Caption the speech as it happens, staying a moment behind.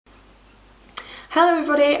Hello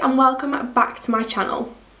everybody and welcome back to my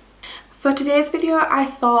channel. For today's video I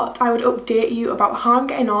thought I would update you about how I'm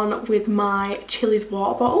getting on with my Chillies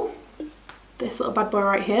water bottle. This little bad boy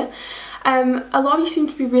right here. A lot of you seem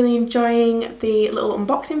to be really enjoying the little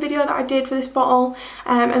unboxing video that I did for this bottle,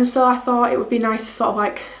 and so I thought it would be nice to sort of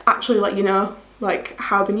like actually let you know like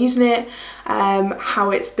how I've been using it,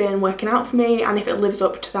 how it's been working out for me, and if it lives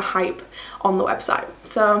up to the hype on the website.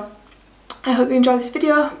 So I hope you enjoy this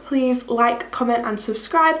video. Please like, comment and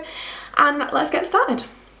subscribe, and let's get started.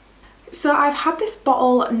 So I've had this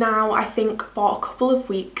bottle now I think for a couple of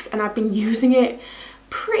weeks and I've been using it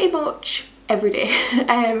pretty much every day.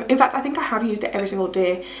 In fact I think I have used it every single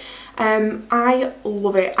day. I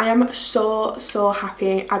love it. I am so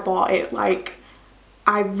happy I bought it. Like,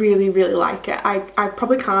 I really like it. I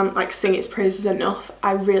probably can't like sing its praises enough.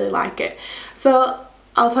 I really like it. So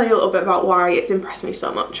I'll tell you a little bit about why it's impressed me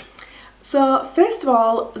so much. So first of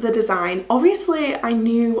all, the design. Obviously I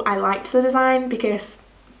knew I liked the design because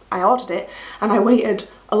I ordered it and I waited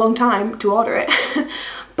a long time to order it.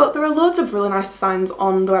 But there are loads of really nice designs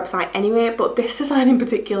on the website anyway, but this design in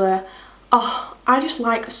particular, oh, I just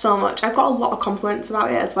like so much. I've got a lot of compliments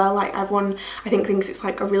about it as well. Like, everyone I think thinks it's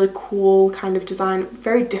like a really cool kind of design,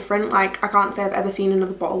 very different. Like, I can't say I've ever seen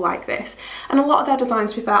another bottle like this, and a lot of their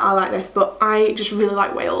designs, to be fair, are like this, but I just really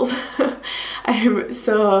like whales.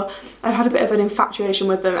 So I've had a bit of an infatuation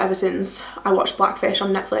with them ever since I watched Blackfish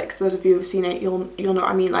on Netflix. Those of you who've seen it, you'll know what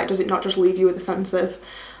I mean. Like, does it not just leave you with a sense of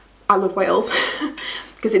I love whales?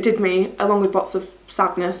 Because it did me, along with lots of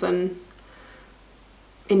sadness and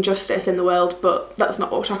injustice in the world, but that's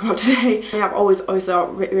not what we're talking about today. I mean, I've always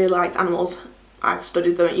really liked animals. I've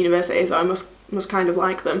studied them at university, so I must kind of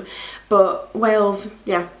like them. But whales,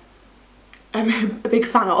 yeah, I'm a big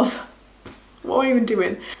fan of. What am I even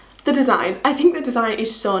doing? The design. I think the design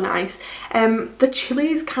is so nice. The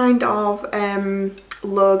Chillies kind of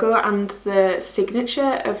logo and the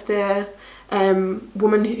signature of the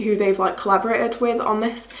woman who they've like collaborated with on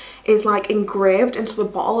this is like engraved into the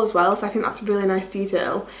bottle as well, so I think that's a really nice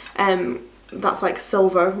detail. That's like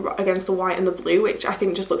silver against the white and the blue, which I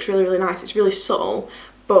think just looks really nice. It's really subtle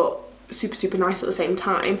but super nice at the same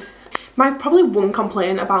time. My probably one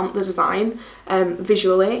complaint about the design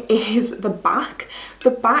visually is the back.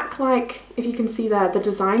 The back, like if you can see there, the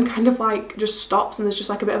design kind of like just stops and there's just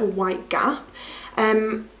like a bit of a white gap.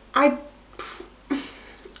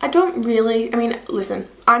 I don't really, I mean, listen,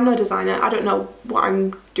 I'm no designer, I don't know what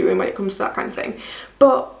I'm doing when it comes to that kind of thing,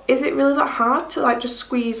 but is it really that hard to like just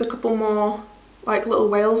squeeze a couple more like little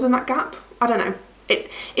whales in that gap? I don't know.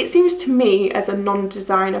 It seems to me as a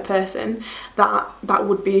non-designer person that that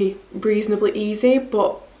would be reasonably easy,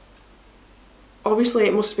 but obviously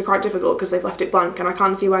it must be quite difficult because they've left it blank, and I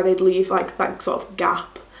can't see why they'd leave like that sort of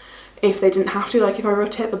gap if they didn't have to. Like, if I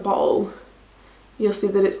rotate the bottle, you'll see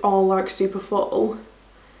that it's all like super full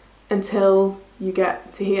until you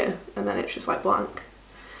get to here, and then it's just like blank.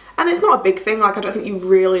 And it's not a big thing, like I don't think you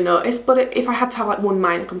really notice, but if I had to have like one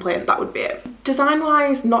minor complaint, that would be it. Design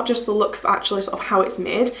wise, not just the looks but actually sort of how it's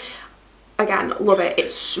made, again, love it.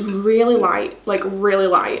 It's really light, like really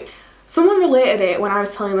light. Someone related it when I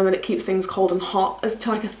was telling them that it keeps things cold and hot as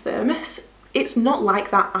to like a thermos. It's not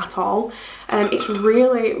like that at all. It's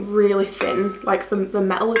really thin, like the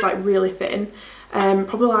metal is like really thin,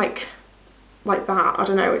 probably like that. I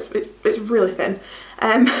don't know, it's really thin.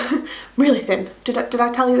 Really thin. Did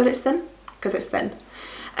I tell you that it's thin? Because it's thin.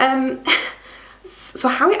 So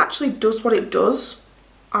how it actually does what it does,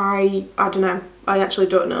 I don't know. I actually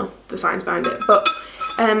don't know the science behind it, but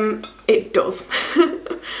it does.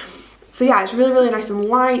 So yeah, it's really nice and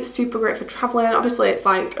light, super great for travelling. Obviously it's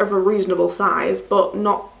like of a reasonable size, but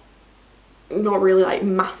not really like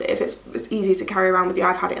massive. It's easy to carry around with you.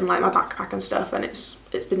 I've had it in like my backpack and stuff, and it's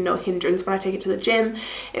been no hindrance when I take it to the gym.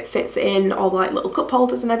 It fits in all the like little cup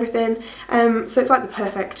holders and everything, so it's like the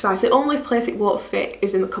perfect size. The only place it won't fit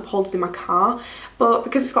is in the cup holders in my car, but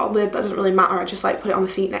because it's got a lid that doesn't really matter. I just like put it on the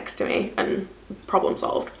seat next to me and problem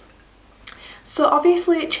solved. So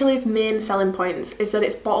obviously Chillies' main selling points is that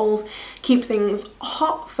its bottles keep things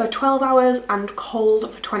hot for 12 hours and cold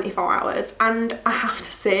for 24 hours, and I have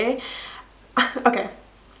to say, okay,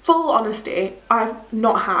 full honesty, I've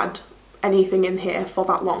not had anything in here for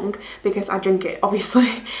that long because I drink it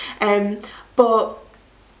obviously, but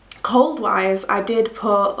cold wise I did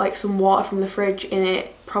put like some water from the fridge in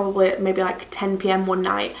it probably maybe like 10 PM one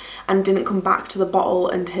night and didn't come back to the bottle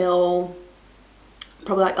until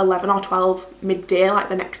probably like 11 or 12 midday, like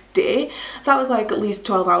the next day. So that was like at least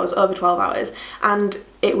 12 hours, over 12 hours, and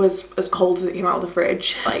it was as cold as it came out of the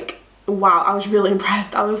fridge. Like, wow, I was really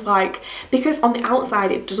impressed. I was like, because on the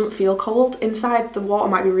outside it doesn't feel cold, inside the water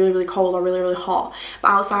might be really, really cold or really, really hot,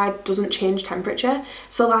 but outside doesn't change temperature.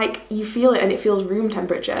 So like you feel it and it feels room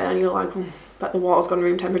temperature and you're like, but the water's gone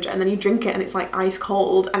room temperature, and then you drink it and it's like ice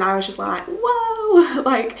cold, and I was just like, whoa.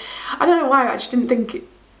 Like, I don't know why, I just didn't think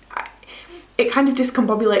it kind of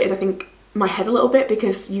discombobulated, I think, my head a little bit,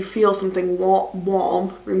 because you feel something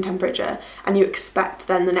warm, room temperature, and you expect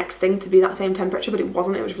then the next thing to be that same temperature, but it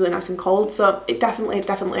wasn't. It was really nice and cold, so it definitely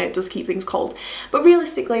does keep things cold. But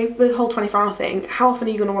realistically, the whole 24-hour thing, how often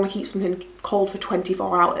are you going to want to keep something cold for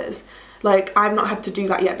 24 hours? Like, I've not had to do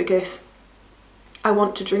that yet because I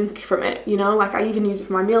want to drink from it, you know? Like, I even use it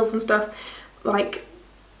for my meals and stuff, like,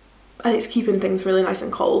 and it's keeping things really nice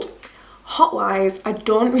and cold. Hot wise, I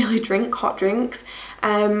don't really drink hot drinks,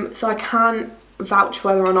 so I can't vouch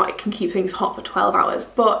whether or not it can keep things hot for 12 hours,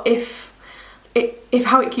 but if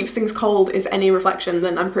how it keeps things cold is any reflection,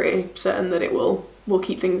 then I'm pretty certain that it will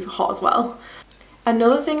keep things hot as well.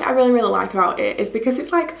 Another thing I really like about it is because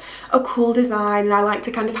it's like a cool design, and I like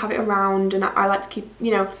to kind of have it around, and I like to keep,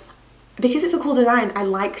 you know, because it's a cool design, I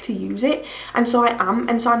like to use it, and so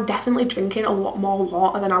I'm definitely drinking a lot more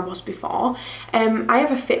water than I was before. I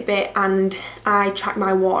have a Fitbit and I track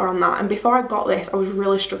my water on that, and before I got this I was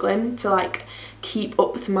really struggling to like keep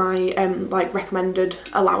up to my like recommended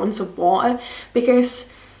allowance of water, because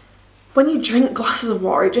when you drink glasses of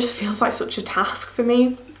water it just feels like such a task for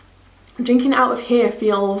me. Drinking out of here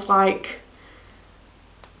feels like,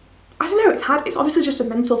 I don't know, it's hard. It's obviously just a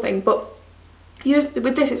mental thing, but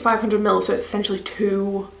with this it's 500 ml, so it's essentially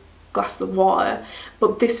 2 glasses of water,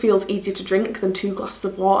 but this feels easier to drink than 2 glasses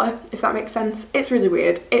of water, if that makes sense. It's really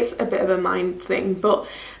weird. It's a bit of a mind thing, but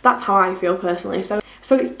that's how I feel personally. So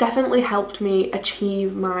it's definitely helped me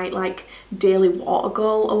achieve my like daily water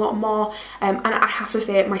goal a lot more, and I have to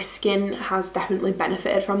say my skin has definitely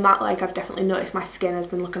benefited from that. Like, I've definitely noticed my skin has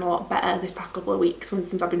been looking a lot better this past couple of weeks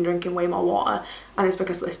since I've been drinking way more water, and it's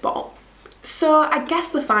because of this bottle. So I guess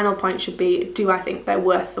the final point should be, do I think they're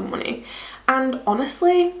worth the money? And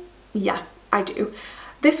honestly, yeah, I do.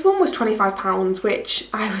 This one was £25, which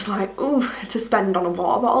I was like, ooh, to spend on a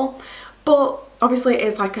water bottle. But obviously it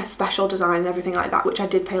is like a special design and everything like that, which I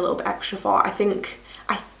did pay a little bit extra for. I think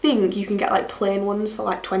you can get like plain ones for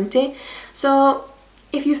like 20. So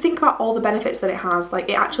if you think about all the benefits that it has, like,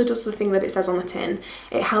 it actually does the thing that it says on the tin.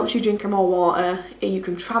 It helps you drink more water, you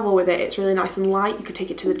can travel with it, it's really nice and light, you could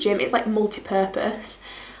take it to the gym, it's like multi-purpose.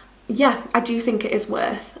 Yeah, I do think it is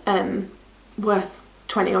worth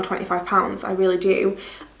 20 or £25, I really do.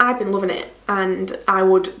 I've been loving it, and I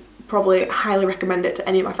would probably highly recommend it to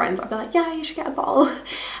any of my friends. I'd be like, yeah, you should get a bottle.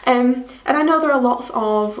 And I know there are lots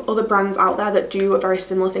of other brands out there that do a very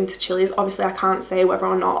similar thing to Chili's. Obviously I can't say whether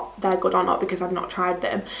or not they're good or not because I've not tried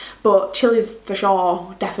them, but Chili's for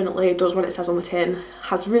sure definitely does what it says on the tin,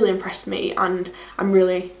 has really impressed me, and I'm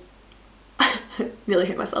really nearly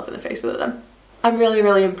hit myself in the face with it then. I'm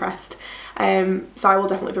really impressed. So I will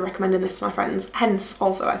definitely be recommending this to my friends. Hence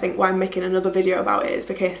also I think why I'm making another video about it is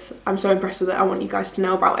because I'm so impressed with it. I want you guys to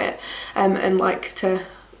know about it, and like to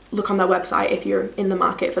look on their website if you're in the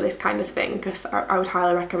market for this kind of thing, because I would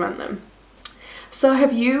highly recommend them. So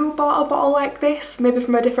have you bought a bottle like this, maybe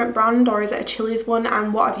from a different brand, or is it a Chili's one,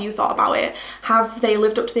 and what have you thought about it? Have they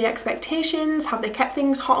lived up to the expectations? Have they kept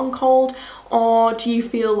things hot and cold? Or do you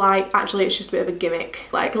feel like actually it's just a bit of a gimmick?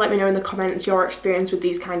 Like, let me know in the comments your experience with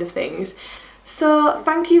these kind of things. So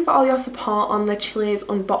thank you for all your support on the Chili's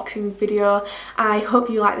unboxing video. I hope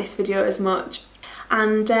you like this video as much.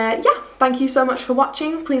 And yeah, thank you so much for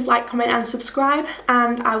watching. Please like, comment and subscribe,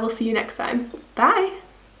 and I will see you next time. Bye!